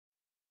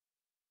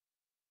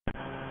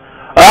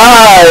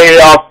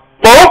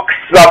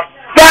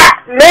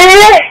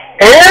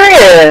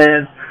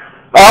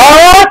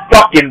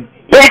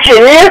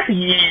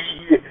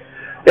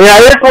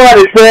want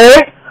to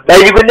say that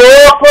you can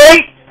now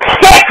play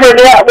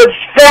Tetrinet with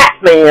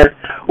Fatman,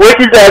 which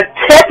is a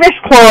Tetris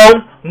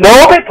clone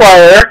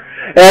multiplayer,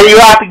 and you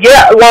have to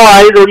get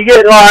lines. When you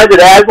get lines, it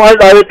adds lines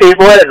to other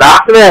people and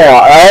knock them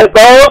out. Alright,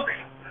 folks?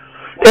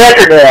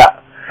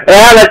 Tetrinet.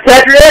 And the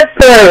Tetrinet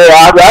server,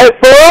 alright,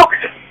 folks?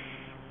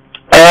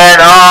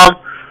 And,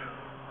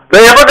 they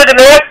implemented the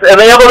next, and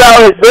they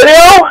implemented this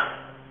video.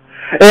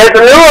 And it's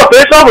a new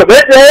official for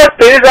this day,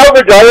 speed up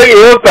for joining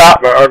you,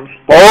 fatman.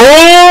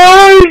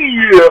 Oh,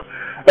 yeah.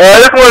 And I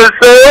just want to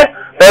say,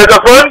 it's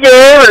a fun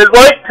game, and it's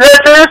like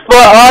Tetris,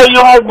 but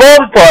you have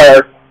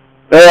multiplayer.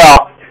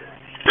 Yeah.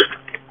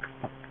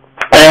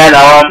 And,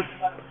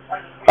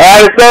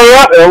 I set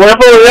up, and went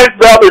for the next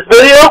about this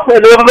video,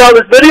 and then about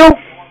this video.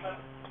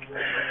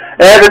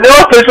 And the new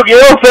official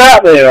game of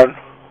Fatman.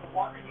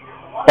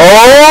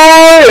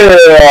 Oh,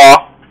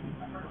 yeah.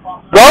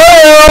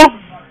 Bye!